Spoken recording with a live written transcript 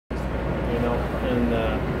and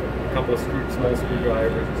a couple of small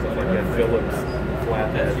screwdrivers and stuff like that, Phillips,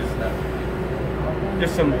 flatheads.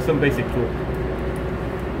 Just some basic tools.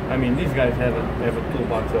 I mean, these guys have a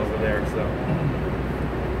toolbox over there, so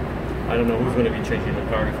I don't know who's going to be changing the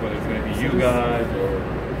targets, whether it's going to be you guys or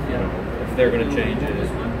if they're going to change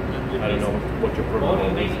it. I don't know what your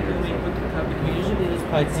protocol is here. We usually use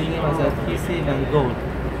titanium as adhesive and gold,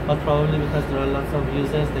 but probably because there are lots of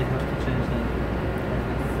users, they have to change them.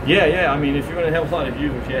 Yeah. I mean, if you're going to have a lot of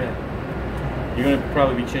users, you're going to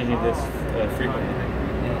probably be changing this frequently.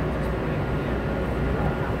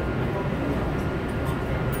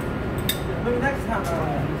 Next time,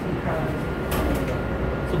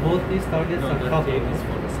 so both these targets are covered.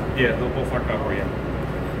 Yeah, both are covered. Yeah.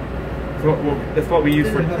 So that's what we use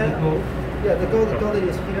for. Yeah, the gold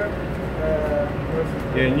is here.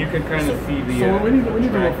 Yeah, and you can kind of see the. So we need to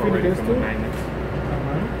track fit already this from too. the magnets.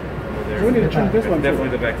 So we need to change this one Definitely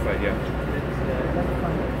too. the back side, yeah.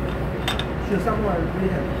 Should someone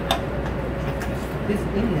read it? This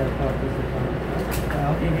India part is the part.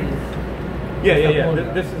 Yeah.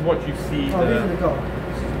 This is what you see Oh, this is the gold.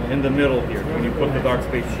 in the middle here when you put the dark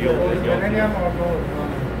space shield. Titanium or gold?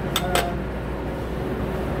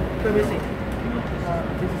 Let me see.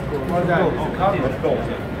 This is gold. What's that? Gold. It's copper. It's gold,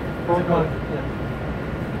 yeah. Gold. Yeah.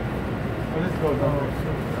 Oh, this is gold.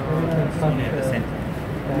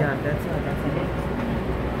 Yeah, that's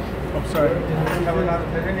I'm sorry. Do you have a lot of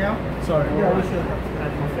titanium? Sorry. Yeah, we should have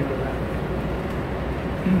to figure that.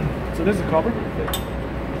 So this is copper?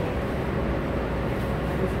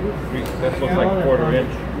 That looks like quarter inch.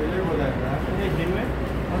 For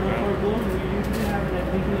gold, we usually have an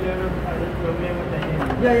additional layer of chromium with the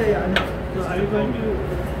hand. Yeah, I know. So are you going to,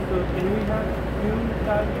 can we have few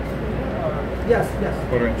targets here or? Yes.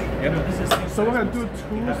 Quarter inch. Yep. So we're going to do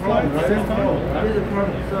two slides at the same time? This is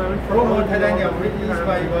problem. So Chrome or titanium, which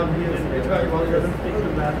one you want to use? Which one you want to use?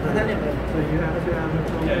 Titanium. So you have to have a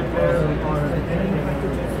chromium layer or titanium.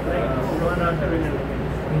 Run on the ring.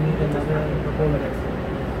 We need another component.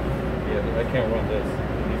 Yeah, I can't run this. It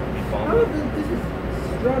needs to be Oh, bonded. this is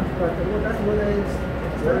strange, but that's what it's.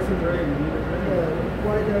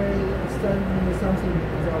 Why they extend something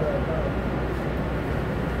without a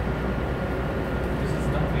This is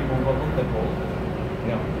not removable, the gold.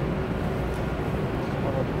 No.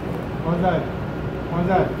 What's that?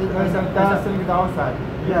 That's sitting outside.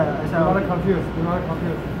 Yeah, Do not confuse.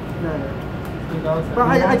 Yeah. But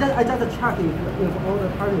I just check if all the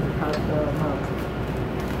targets have the mount,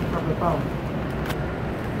 have the bound.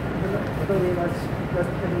 Okay, let's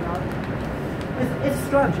take it out. It's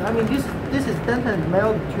strange. I mean, this is dented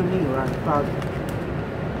mailed to me, right? But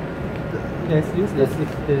Yes, useless if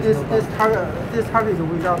there is no this target is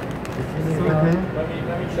without. Let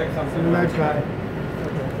me check something. Let's try.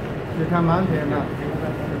 You can mount it now.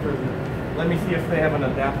 Let me see if they have an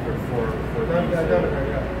adapter for these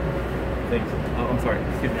things. Oh, I'm sorry.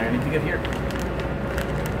 Excuse me. I need to get here.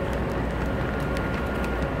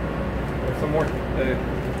 There's some more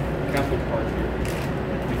cathode parts here.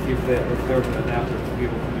 Let me see if there's an adapter to be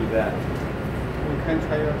able to do that. You can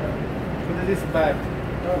try your put this back.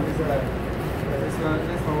 This back. This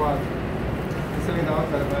one what? This is the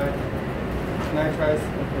outside back. Nitrous.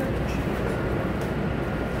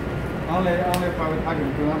 Only for the target.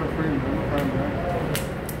 Do not frame. No frame, right?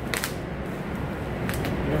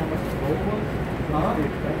 You know how much the gold was? Huh?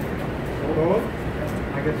 Gold?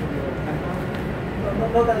 I guess you will.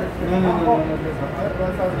 No, that is. No. This one.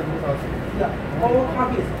 1,000. Yeah, all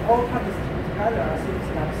targets together are 6,000.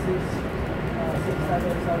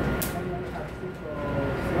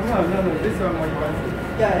 No. This one more expensive.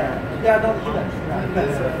 Yeah, they are not even.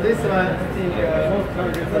 This one, I think.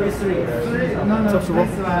 Maybe three. No. This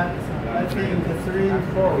one, I think 3,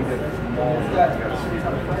 4.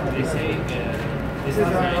 They say this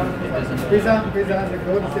design, it doesn't. This one has a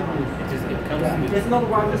gold signal. It comes with It's not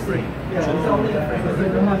one thing. Yeah, it's only a frame.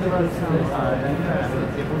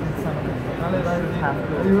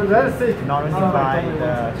 Not only by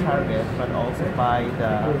the target, but also by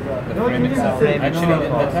the frame itself. frame Actually,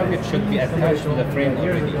 itself. the target should be attached to the frame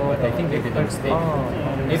already, but I think they did a mistake.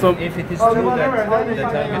 If it is true that the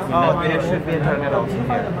target will not be There should be a target also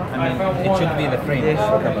here. I mean, it should be in the frame.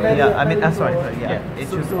 Yeah, I mean, sorry, yeah. It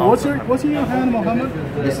should So also what's in your hand, Mohammed?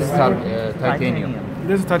 This is titanium.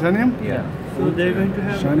 This is titanium? Yeah. So they're going to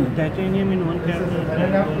have Shiny. titanium in one camera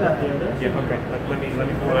and gold in the other. Yeah, okay. Let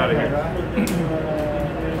me pull it out of here.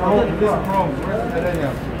 Oh, this is chrome. Where's the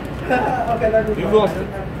titanium? Okay, let me. You lost it.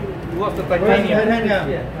 You lost the Where's the titanium.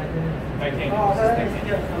 titanium? Titanium. Oh, This is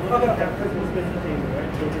titanium.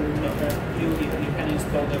 You can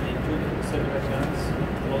install them into cellular guns,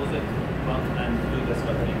 close it, and do the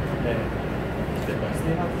swapping.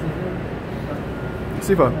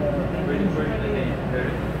 Sifa.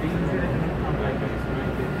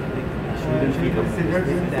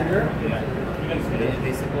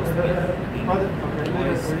 They supposed to be.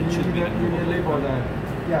 It should be. Label that.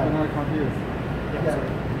 Yeah. You're not confused.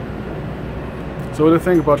 So what do you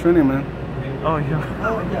think about training, man? Oh, you're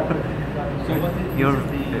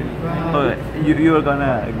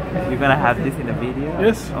gonna have this in a video?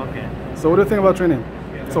 Yes. Okay. So what do you think about training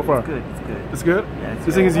so far? It's good. It's good. It's good? Yeah, Do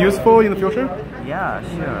you think it's useful in the future? Yeah,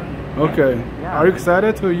 sure. Okay. Yeah. Are you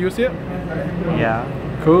excited to use it? Yeah.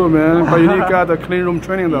 Cool, man. But you need got the clean room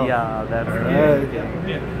training though. Yeah, that's Right.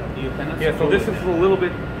 Yeah, so this is a little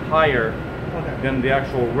bit higher than the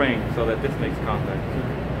actual ring, so that this makes contact.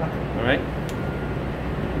 All right?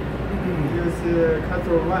 Use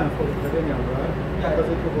control 1 for the linear, right? Yeah.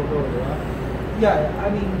 Control 2 for gold, right? Yeah, I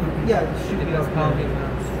mean, yeah, it should be counting now.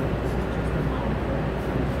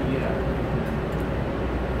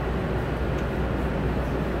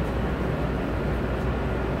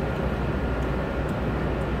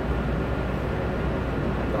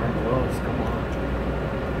 Darn gloves, come on.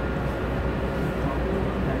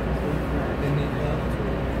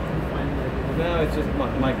 No, it's just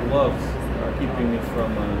my gloves are keeping me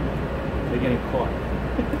from getting caught.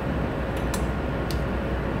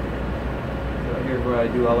 So here's what I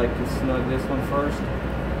do. I like to snug this one first.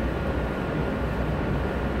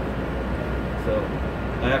 So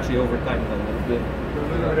I actually over tighten it a little bit.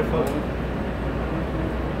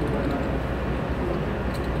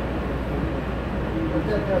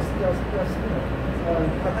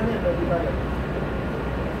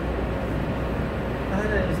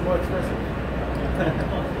 Is more expensive.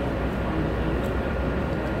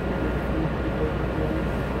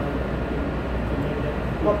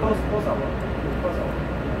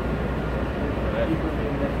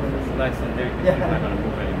 It's nice and there. It's not going to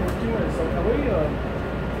move anymore.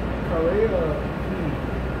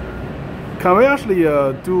 Can we actually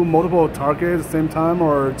do multiple targets at the same time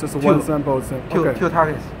or just one sample? Two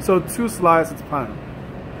targets. So 2 slides is fine.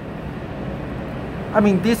 I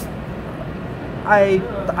mean, this, I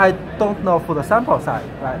don't know for the sample size,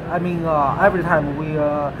 right? I mean, every time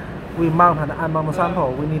we mount an unmount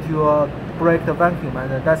sample, we need to break the vacuum,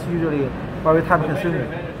 and that's usually very time consuming.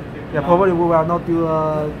 Yeah, probably we will not do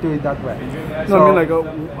it that way. No, So, I mean like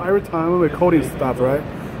every time we're coding stuff, right?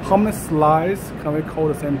 How many slides can we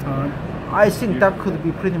code at the same time? I think that could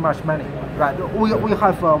be pretty much many, right? We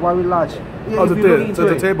have a very large. Oh, the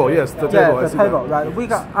table, yes, the table. Yeah, the table, right? We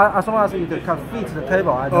can, as long as it can fit the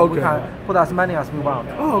table, and we can put as many as we want.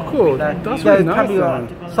 Oh, cool. Like, That's yeah, really it nice. can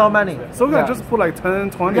be so many. So we can just put like 10,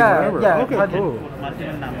 20, whatever. Yeah, Okay, 20. cool.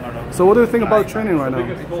 So what do you think about training right now?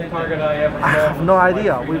 Biggest full target I ever I have no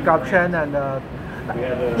idea. We got trained and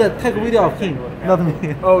yeah, take a video of him, not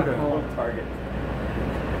me. Okay. Full target.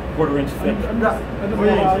 Quarter-inch thick. We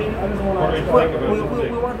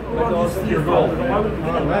want to see your goal.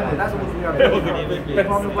 That's what we are doing.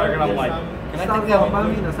 I'm like, can I take that one?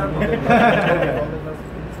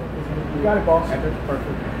 You got it, boss.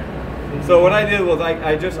 Perfect. So what I did was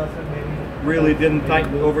I just really didn't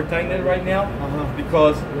over tighten it right now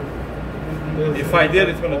because if I did,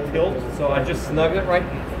 it's going to tilt. So I just snug it right,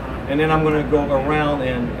 and then I'm going to go around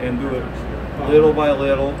and do it little by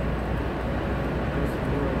little,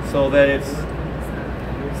 so that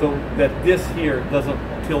this here doesn't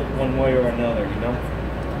tilt one way or another, you know.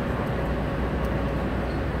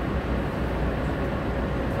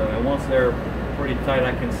 So and once they're pretty tight,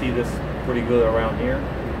 I can see this pretty good around here.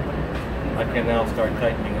 I can now start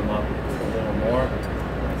tightening them up a little more.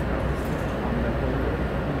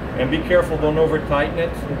 And be careful, don't over tighten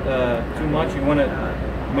it too much. You want to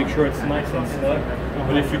make sure it's nice and snug.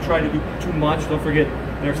 But if you try to do too much, don't forget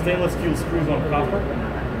there's stainless steel screws on copper.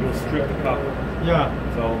 You'll strip the copper. Yeah.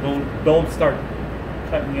 So don't start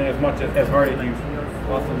tightening it as hard as you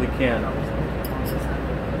possibly can.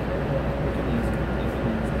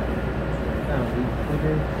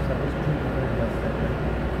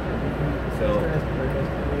 So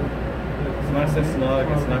it's nice and snug.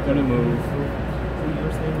 It's not going to move.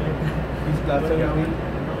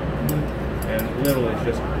 And little is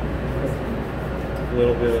just a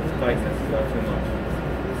little bit of tightness, not too much.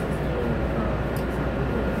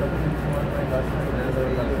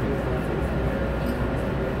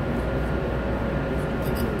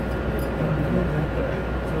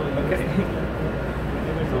 Okay.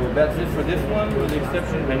 So that's it for this one, with the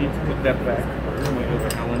exception I need to put that back.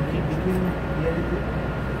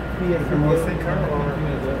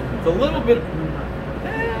 It's a little bit.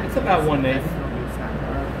 It's about 1/8.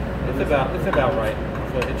 It's about right.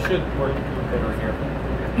 So it should work better here.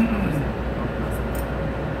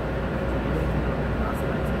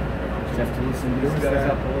 have to loosen these guys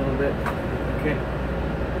up a little bit. Okay.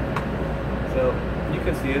 So you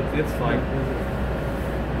can see it. It's fine.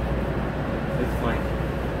 It's fine.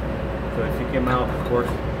 So if you came out, of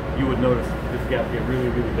course, you would notice this gap get really,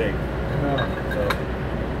 really big. So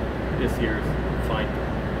this here is fine.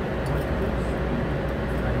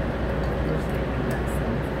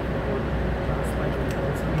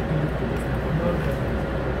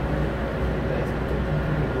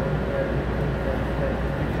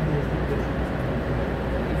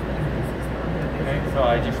 Okay, so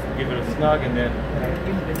I just give it a snug and then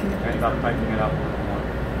end up tightening it up a little more.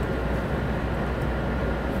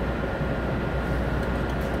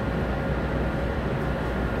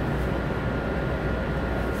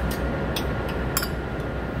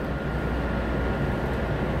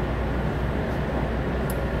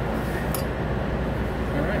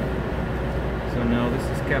 So now this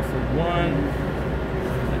is capsule 1.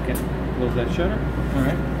 I can close that shutter. All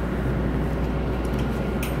right.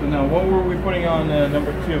 So now what were we putting on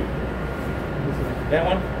number 2? That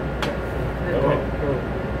one? Okay.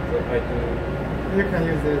 So I do. You can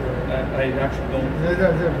use it. I actually don't.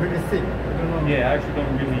 They're pretty thick. I don't know. Yeah, I actually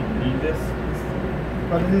don't really need this.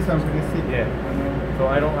 But this one's pretty thick. Yeah. So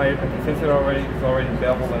I don't. Since it's already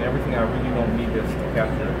beveled and everything, I really don't need this to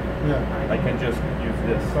capture. Yeah. I can just use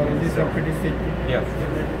this. So this one pretty thick. Yeah.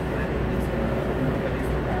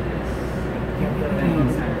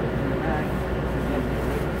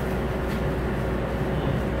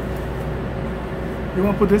 You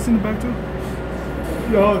want to put this in the back too?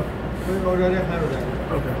 Yeah. We already have that.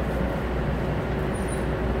 Okay.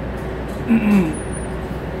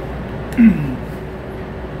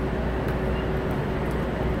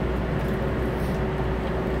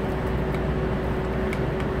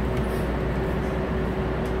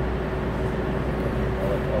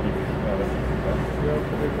 We'll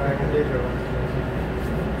put it back later.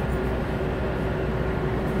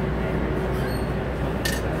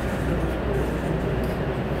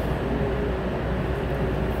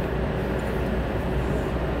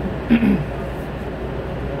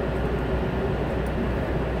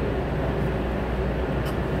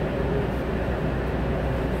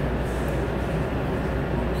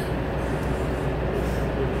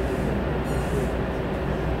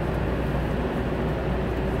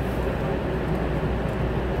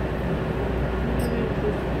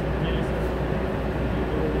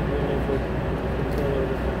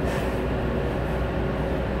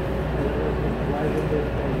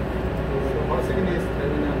 How second is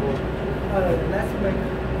Let's make 5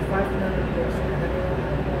 nanometers and then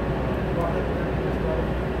 100 nanometers gold.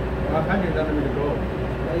 100 nanometer gold.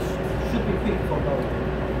 It should be fit for gold.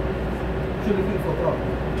 Should be fit for gold.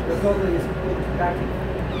 The gold is good conducting.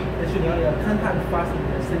 It should be 10 times faster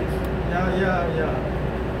than silicon. Yeah.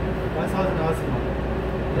 1000 asthma.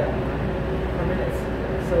 Yeah. Per minute.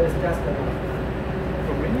 So it's just enough.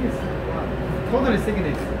 For minutes? Wow. Totally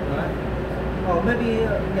thickness, right? Oh, maybe,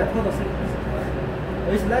 total thickness.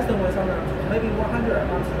 It's less than 1,000, maybe 100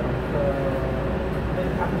 Armstrong,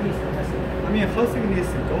 maybe at least. I mean, how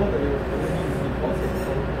thickness gold you need how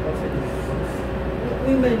thickness?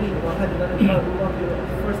 We may need 100 nanometers, we want to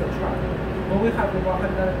first try. When we have the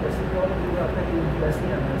 100 nanometers gold, we will take it into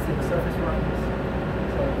USD and see the surface roughness.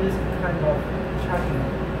 So this kind of checking.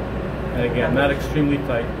 And again, not extremely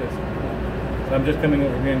tight. So I'm just coming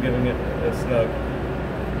over here and giving it a snug.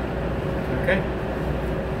 Okay.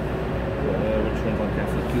 Which one's on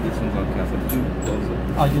capsule 2? This one's on capsule 2. Close it.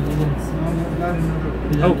 Oh, you didn't see? No, not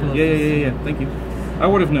another. Oh, yeah. Thank you. I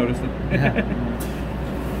would have noticed it.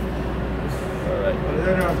 All right. The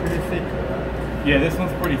other one's pretty thick. Yeah, this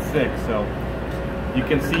one's pretty thick, so you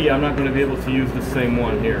can see I'm not going to be able to use the same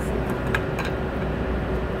one here.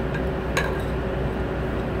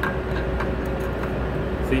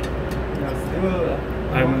 See? Yeah, still.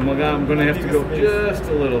 I'm going to have to go just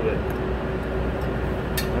a little bit.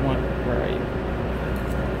 I want, where are you?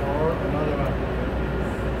 Or another one.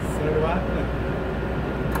 Third one.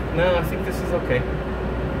 No, I think this is okay.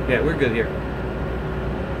 Yeah, we're good here.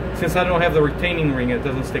 Since I don't have the retaining ring, it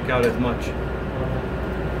doesn't stick out as much.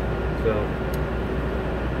 So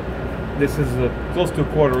this is close to a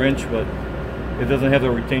 1/4 inch, but it doesn't have the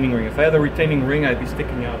retaining ring. If I had the retaining ring, I'd be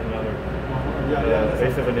sticking out another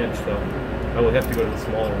 1/8 of an inch. So I will have to go to the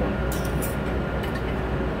smaller one.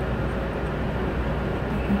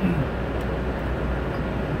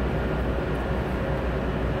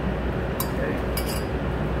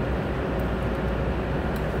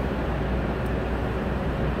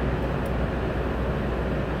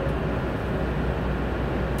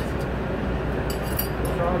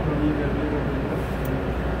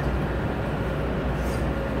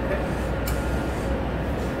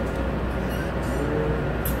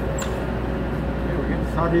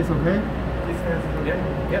 Chart is okay? Yep.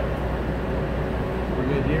 Yep. We're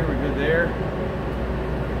good here. We're good there.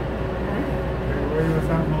 Where your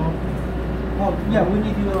sample? Oh, yeah, we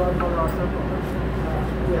need to know our sample.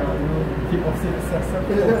 Yeah, people see the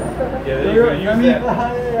sample. Yeah, there you go. Use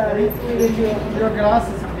that. Your glass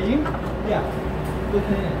is clean? Yeah. We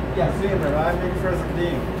clean it. Yeah. Clean, right? Make first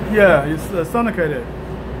clean. Yeah, it's sonicated.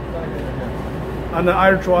 And then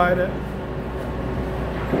air dried it.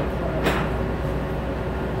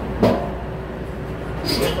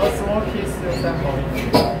 What small piece your sample?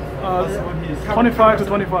 25 to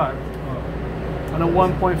 25. And then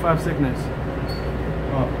 1.5 thickness.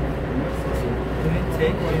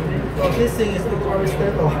 Oh, this thing is not very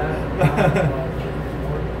stable.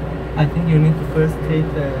 I think you need to first take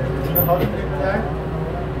the How do you make that?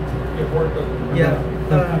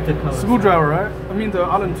 the cover. Screwdriver, right? I mean the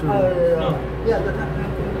Allen tool. Yeah, the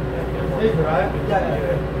Big, right?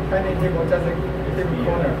 yeah. Tiny table, just a table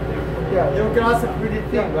corner. Yeah. Your glass is pretty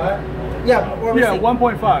thin, right? Yeah, Yeah,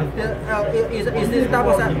 1.5. Is this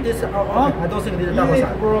double side? This I don't think this is double Easy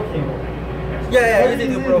side. broken. Yeah, easy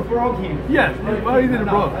to broke. Broken. Yes, why is it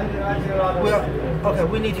broke? Well, okay,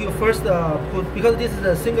 we need to first put, because this is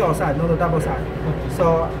a single side, not a double side.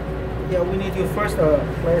 So, yeah, we need to first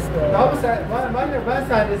place the Double side, one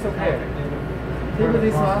side is okay. Keep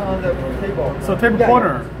this one on the table. So table Yeah.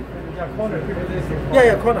 corner. Yeah, corner, keep this.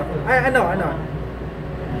 Yeah, corner. I know.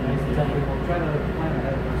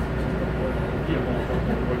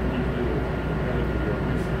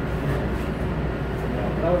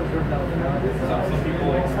 Some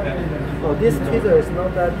people expect. Oh, this tweezer is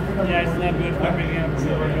not that. Yeah, it's not good for bringing up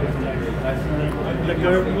the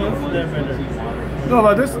curved ones, they're better. No,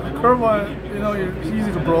 but this curve one, you know, it's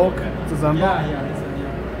easy to broke to assemble.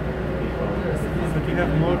 But you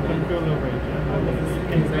have more control over it. You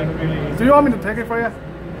can make really Do you want me to take it for you?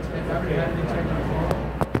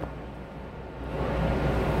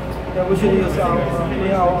 Yeah, we should use our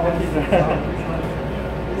tweezer.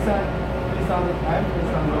 This on the time,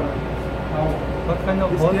 this on the What kind of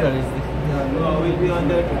holder is this? Will be on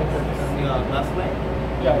the last line.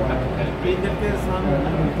 In the case,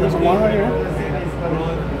 There's one right here.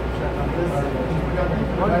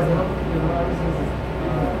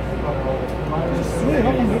 Really,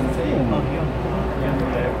 how come there's two?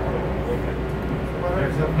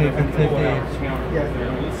 Okay, you can take it.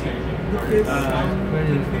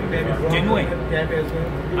 Genuine.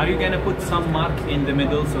 Are you gonna put some mark in the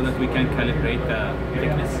middle so that we can calibrate the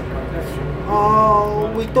thickness?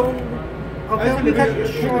 We don't. Okay, we can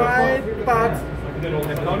try, but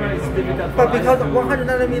because 100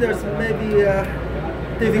 nanometers may be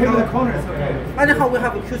difficult. corner is okay. Anyhow, we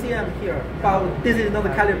have a QCM here, but this is not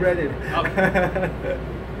calibrated.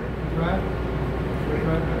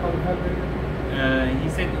 He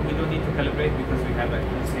said we don't need to calibrate because we have a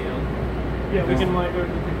QCL. Yeah, we can monitor the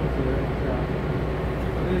frequency.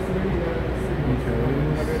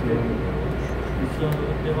 So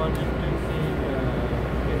they wanted to see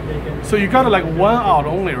if they can. So you got like one out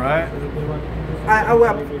only, right? I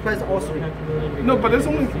will place all three. No, but there's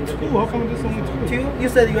only two. How come there's only two? Two? You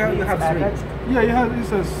said you have three. Yeah, it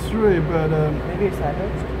says three, but Maybe it's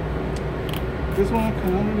attached. this one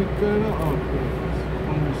can only get it out. Oh,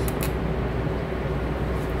 almost.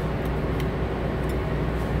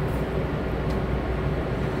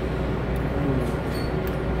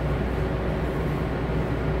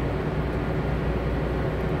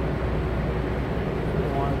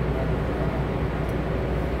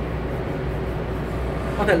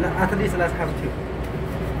 Okay, at least let's have two.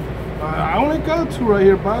 I only got two right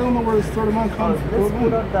here, but I don't know where the third one comes from. Let's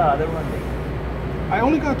put on the other one. I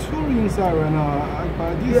only got two inside right now.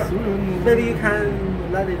 But these Yeah. three, I don't know. Maybe you can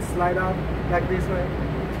let it slide out like this way.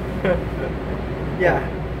 Yeah.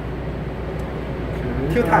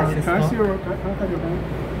 Too tight. Can I see your? Can I have your hand?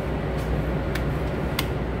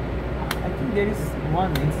 I think there is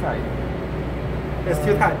one inside. It's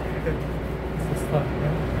too tight.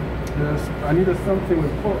 Yes, I need something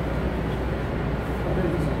with pork.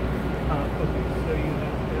 Okay, so you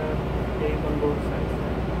have to have tape on both sides.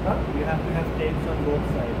 Huh? You have to have tapes on both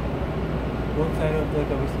sides. Both sides of the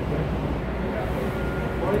cover slip, right?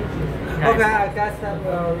 Okay, I guess that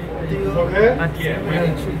will do. Okay? But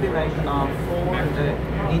it should be like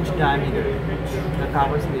 4-inch diameter. The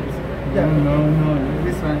cover slips. No,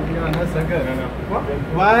 this one, you are not so good. What?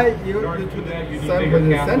 Why you put the sample in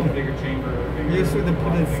the center? You should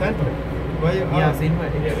put in the center. Why you Yes, it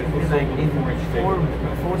should be like in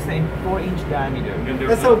 4-inch diameter.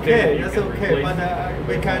 That's okay, but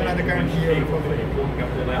we cannot guarantee you.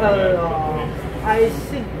 I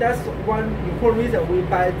think that's one important reason we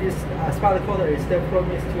buy this sputter coater is they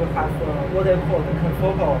promise to have what they call the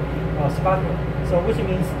confocal sputter. So which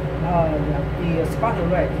means the sputter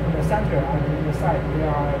rate in the center and in the side, they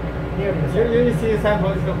are nearly the same. You see the sample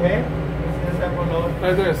is okay? You see the sample load?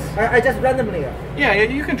 Like this. I just randomly. Yeah,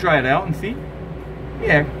 you can try it out and see.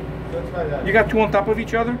 Yeah. Let's try that. You got two on top of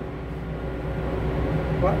each other?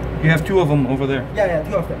 What? You have two of them over there. Yeah,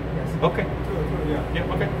 two of them. Yes. Okay.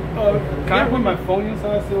 Yeah, okay. Can I put my phone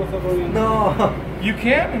inside? See what's up going on? No. You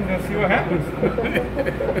can, and then see what happens.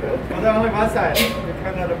 Well, there's only one side. You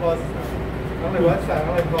cannot both. Only one side,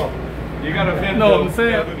 only both. You gotta bend. No, I'm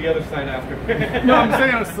saying- I'll do the other side after. No, I'm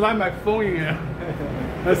saying I'll slide my phone in here.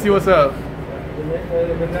 Let's see what's up.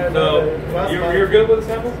 So you're good with the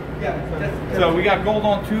samples? Yeah. So we got gold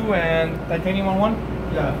on 2 and titanium on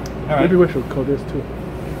 1. Yeah. All right. Maybe we should code this too.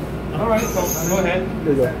 All right. So go ahead.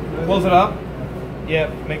 There you go. Close it up. Yeah.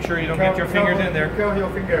 Make sure you don't get your fingers in there. Curl your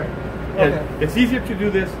finger. Yeah, it's easier to do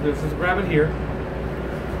this. Just grab it here.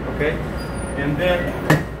 Okay. And then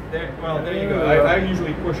there. Well, there you go. I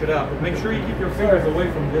usually push it up, but make sure you keep your fingers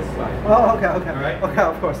away from this side. Oh, okay. All right. Okay,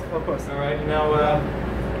 of course. All right. Now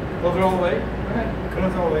close it all the way.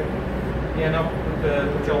 Close all the way. Yeah. Now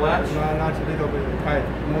put your latch. Not a little bit tight.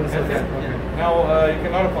 More so. That's it. Okay. Now you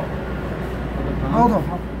can auto pump. Hold on.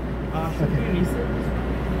 Should we reset?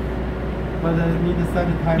 But need a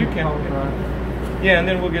certain time. You can. Yeah, and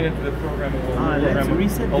then we'll get into the program. And we'll Let's program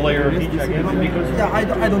reset a layer of the each, I guess. Yeah,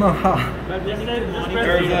 I don't know how. But this side, just press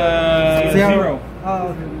There's zero. zero. Oh,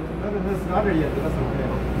 okay. That's not yet. That's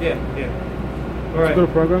okay. Yeah. All Let's go to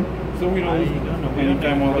right. program. So we don't lose any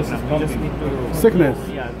time while this is pumping. Sickness.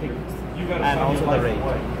 Yeah, take You gotta and stop also your the life rate.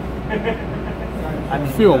 away. I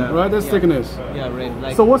mean, Film, right? That's thickness. Yeah, rate.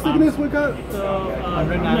 Like, So what thickness we got? So,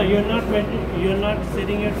 no, you're not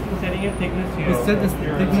setting your thickness here. You set the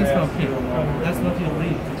thickness of here. That's not your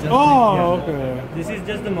read. Just Oh, okay. This is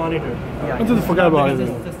just the monitor. I just forgot about This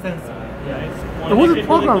it. is the sensor. Yeah, it's And what's the connected to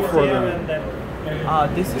program for computer then? and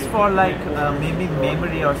then- this is for like maybe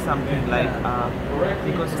memory or something like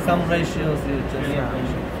because Some ratios you just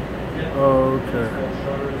Okay.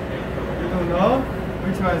 You don't know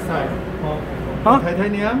which one side. Huh?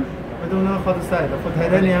 Titanium. We don't know how to side. For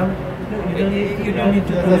titanium. you don't need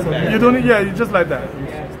to Yeah, put that's it back. okay. You don't need, yeah, you just like that.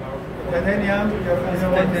 Titanium. You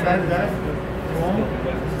want to side that?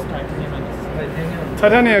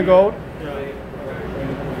 Titanium gold.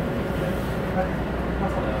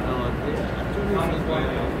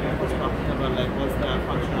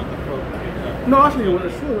 No, actually, when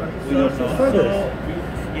it's still, we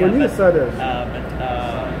need to set this.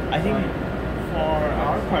 I think for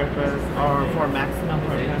our purpose or for maximum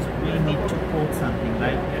purpose, we need to quote something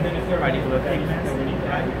like particular thickness.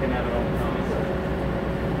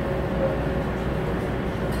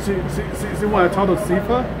 See, when I talk to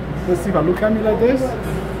Sifa, the Sifa look at me like this.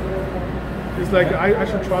 It's like I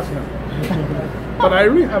should trust him. But I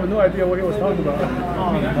really have no idea what he was talking about. You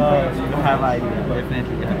have idea,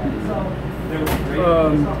 definitely.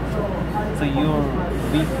 So your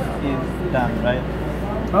week is done, right?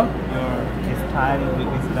 Huh? Your style week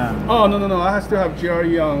is done. Oh, no. I still have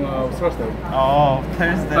GRE on Thursday. Oh,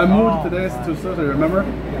 Thursday. I moved today to Thursday, remember?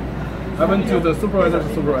 I went to the supervisor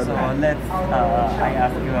to supervisor. So let's, I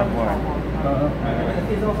ask you a word.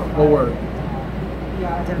 What word?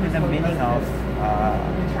 Tell me the meaning of,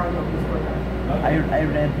 I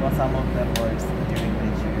read some of the words during the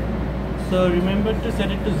interview. So remember to set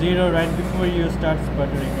it to 0 right before you start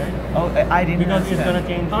sputtering, right? Oh, I didn't Because it's understand. gonna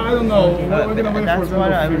change. I don't know. We're gonna wait for That's them what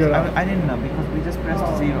to figure it out. I didn't know because we just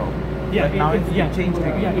pressed 0. Yeah, But now it's changed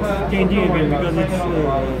again. Yeah, it's changing again because it's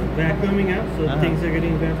vacuuming up, so things are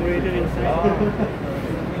getting evaporated inside.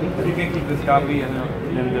 You can keep this copy and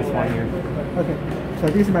then this one here. Okay. So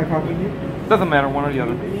this is my copy. Doesn't matter, one or the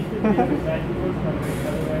other.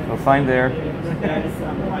 So sign there.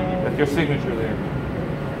 That's your signature there.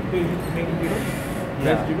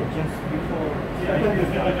 Just before.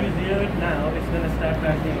 If you zero it now, it's gonna start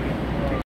vacuuming.